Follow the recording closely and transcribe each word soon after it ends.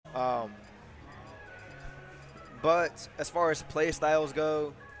Um, but as far as play styles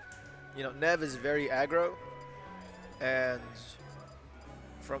go, you know, Nev is very aggro, and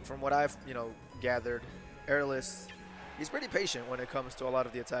from what I've gathered, Airless, he's pretty patient when it comes to a lot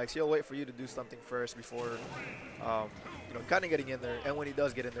of the attacks. He'll wait for you to do something first before kind of getting in there. And when he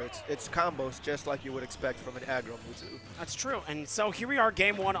does get in there, it's combos just like you would expect from an aggro Mewtwo. That's true. And so here we are,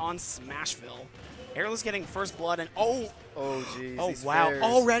 game 1 on Smashville. Airless getting first blood, and oh geez, oh wow, fairs.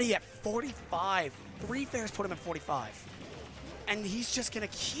 Already at 45. 3 fairs put him at 45. And he's just going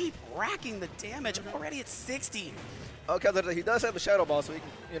to keep racking the damage, already at 60. Okay, he does have the Shadow Ball, so he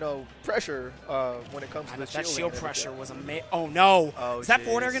can, pressure when it comes to the shield. That shield pressure was amazing. Oh, no. Is that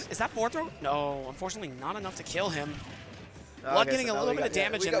forward air? Is that forward throw? No, unfortunately not enough to kill him. BlooD getting a little bit of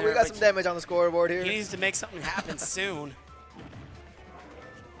damage in there. We got some damage on the scoreboard here. He needs to make something happen soon.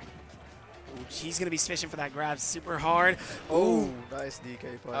 He's going to be fishing for that grab super hard. Oh, nice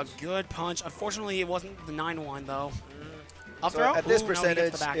DK punch. A good punch. Unfortunately, it wasn't the 9-1, though. Up so throw? at this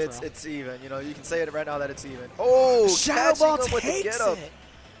percentage, it's even. You can say it right now that it's even. Oh, Shadow Ball with the takes get-up. it.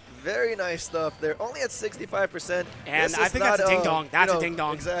 Very nice stuff. They're only at 65%. And I think that's a ding-dong. That's a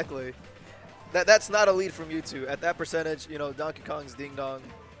ding-dong. Exactly. That's not a lead from Mewtwo. At that percentage, Donkey Kong's ding-dong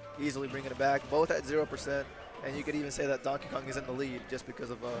easily bringing it back. Both at 0%. And you could even say that Donkey Kong is in the lead just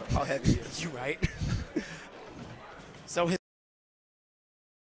because of how heavy he is. You're right. So his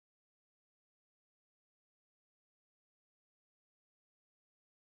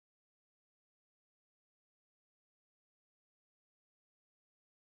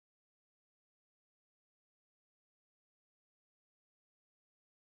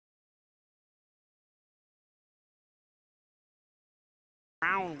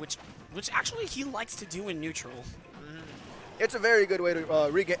round, which actually he likes to do in neutral. It's a very good way to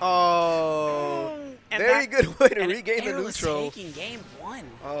regain. Oh, very good way to regain the neutral. Taking game 1.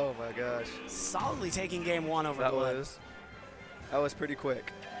 Oh my gosh. Solidly taking game 1 over BlooD. That was pretty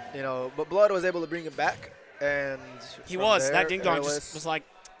quick, But BlooD was able to bring him back, and he was. That ding dong just was like,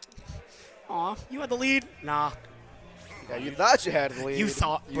 "Aw, you had the lead." Nah. Yeah, you thought you had the lead. You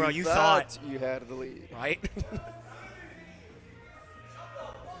thought, bro. You thought you had the lead, right?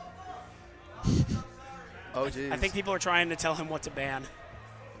 Oh, geez. I think people are trying to tell him what to ban.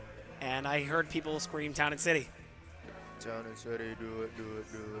 And I heard people scream Town and City. Town and City, do it, do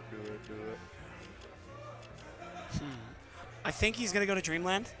it, do it, do it, do it. I think he's going to go to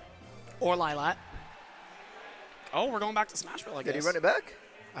Dreamland or Lilat. Oh, we're going back to Smashville, I guess. Did he run it back?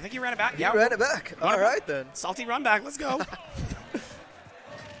 I think he ran it back. He ran it back. All right, then. Salty run back. Let's go.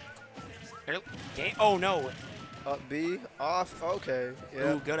 Oh, no. Up B, off. Okay.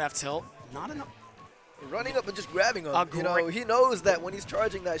 Yeah. Ooh, good F tilt. Not enough. Running up and just grabbing him. He knows that when he's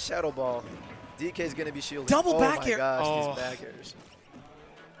charging that Shadow Ball, DK is going to be shielding. Double back here. Oh, my gosh, these back airs.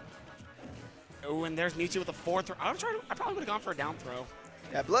 Oh, and there's Mewtwo with a 4th throw. I probably would have gone for a down throw.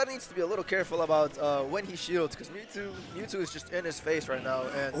 Yeah, BlooD needs to be a little careful about when he shields, because Mewtwo is just in his face right now.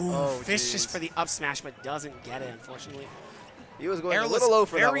 And fish just for the up smash, but doesn't get it, unfortunately. He was going a little low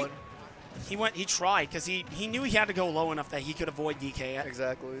for that one. He tried, because he knew he had to go low enough that he could avoid DK.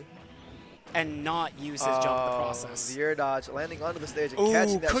 Exactly. And not use his jump in the process. The air dodge, landing onto the stage and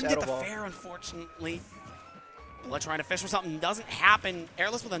catching that couldn't Shadow get the Ball. fair, unfortunately. BlooD trying to fish for something doesn't happen.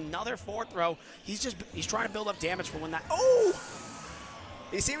 Airless with another 4th throw. He's trying to build up damage for when that. Oh!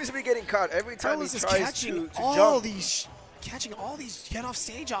 He seems to be getting caught every time Airless he tries to jump. Catching all these get off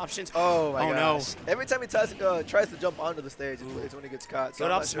stage options. Oh my gosh. No! Every time he tries to jump onto the stage, it's when he gets caught. So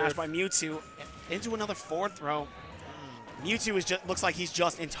good up smash by Mewtwo into another 4th throw. Mewtwo looks like he's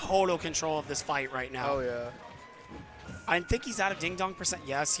just in total control of this fight right now. Oh, yeah. I think he's out of ding-dong percent.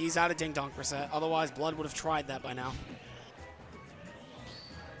 Yes, he's out of ding-dong percent. Otherwise, BlooD would have tried that by now.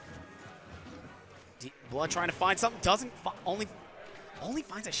 BlooD trying to find something. Only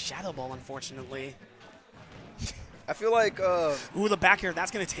finds a Shadow Ball, unfortunately. I feel like... ooh, the back here. That's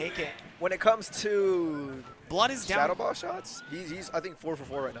going to take it. When it comes to... BlooD is down. Shadow Ball shots, he's I think 4 for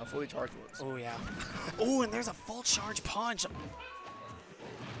 4 right now, fully charged ones. Oh, yeah. Oh, and there's a full charge punch.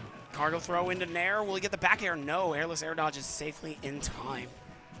 Cargo throw into Nair. Will he get the back air? No. Airless air dodge is safely in time.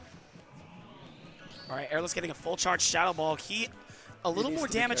 All right, Airless getting a full charge Shadow Ball. A little more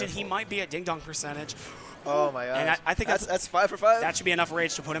damage, and he might be at ding dong percentage. Oh my gosh. And I think that's 5 for 5. That should be enough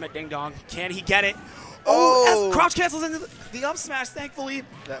rage to put him at ding dong. Can he get it? Oh, as crouch cancels into the up smash, thankfully.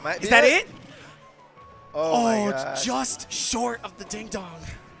 That might be Is that it? Oh my gosh. Just short of the ding dong.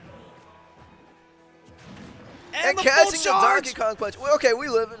 And catching the Donkey Kong punch. Well, okay, we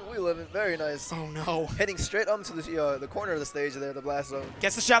live in. Very nice. Oh no. Heading straight onto the corner of the stage there, the blast zone.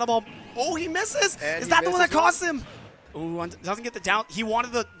 Gets the Shadow Ball. Oh, he misses. And Is that the one that cost him? Ooh, doesn't get the down. He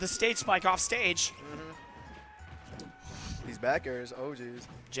wanted the stage spike off stage. These back airs, oh geez.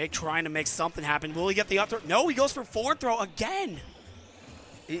 Jake trying to make something happen. Will he get the up throw? No, he goes for forward throw again.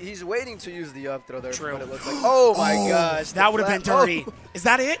 He's waiting to use the up throw there. True. What it looks like. Oh my gosh. That would have been dirty. Oh. Is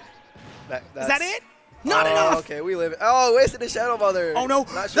that it? Is that it? Not oh, enough. Okay, we live. Oh, wasted the Shadow Mother. Oh no,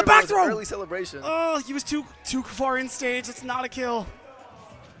 Not sure the back if it was throw. an early celebration. Oh, he was too far in stage. It's not a kill.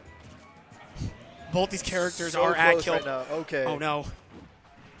 Both these characters So are at close kill. right now. Okay. Oh no.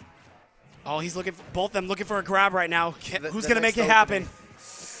 Oh, he's looking. Both of them looking for a grab right now. Who's gonna make next it happen? opening.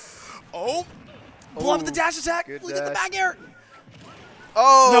 Oh, BlooD with the dash attack. Good Look at the dash. back air.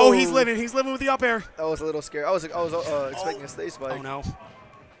 Oh. No, he's living. He's living with the up air. That was a little scary. I was expecting a stage spike. Oh no.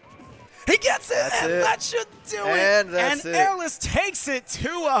 He gets it, That's and it. that should do And it. that's And it. Airless takes it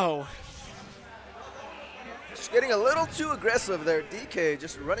 2-0. Just getting a little too aggressive there. DK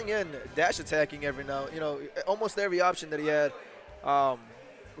just running in, dash attacking every now. You know, almost every option that he had.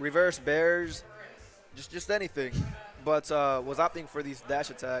 Reverse bears, just anything. But was opting for these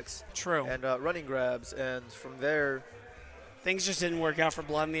dash attacks. True. And running grabs. And from there, Things just didn't work out for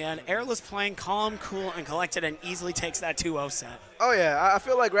BlooD in the end. Airless playing calm, cool, and collected and easily takes that 2-0 set. oh yeah, I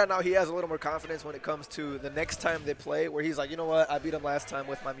feel like right now he has a little more confidence when it comes to the next time they play, where he's like, you know what, I beat him last time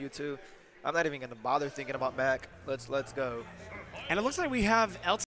with my Mewtwo. I'm not even going to bother thinking about Mac. Let's go. And it looks like we have LT